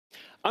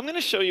I'm going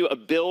to show you a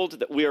build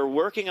that we are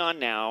working on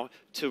now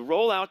to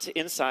roll out to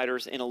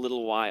insiders in a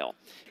little while.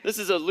 This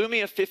is a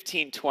Lumia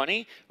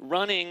 1520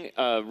 running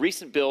a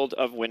recent build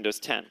of Windows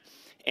 10.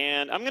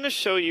 And I'm going to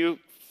show you,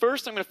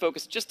 first I'm going to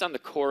focus just on the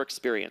core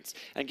experience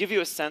and give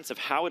you a sense of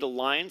how it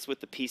aligns with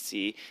the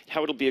PC,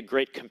 how it'll be a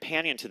great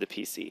companion to the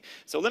PC.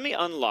 So let me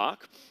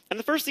unlock. And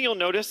the first thing you'll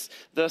notice,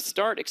 the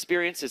start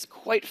experience is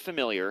quite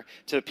familiar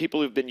to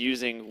people who've been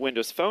using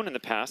Windows Phone in the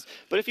past.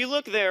 But if you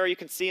look there, you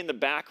can see in the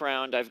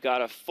background, I've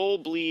got a full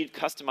bleed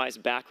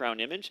customized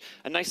background image,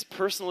 a nice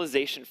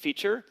personalization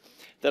feature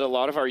that a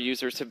lot of our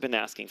users have been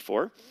asking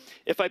for.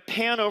 If I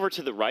pan over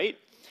to the right,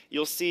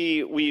 you'll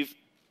see we've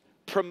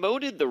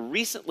promoted the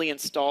recently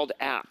installed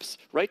apps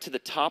right to the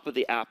top of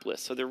the app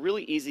list. So they're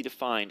really easy to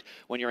find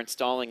when you're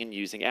installing and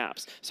using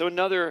apps. So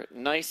another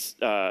nice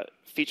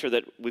feature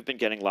that we've been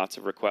getting lots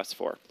of requests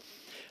for.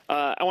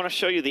 I want to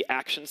show you the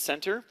Action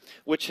Center,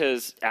 which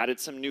has added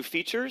some new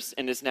features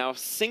and is now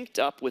synced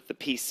up with the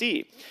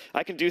PC.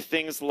 I can do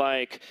things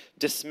like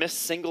dismiss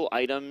single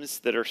items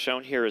that are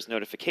shown here as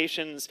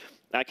notifications.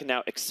 I can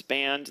now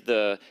expand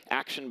the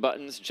action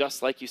buttons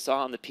just like you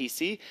saw on the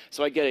PC,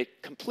 so I get a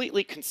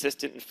completely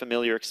consistent and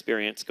familiar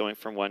experience going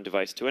from one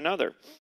device to another.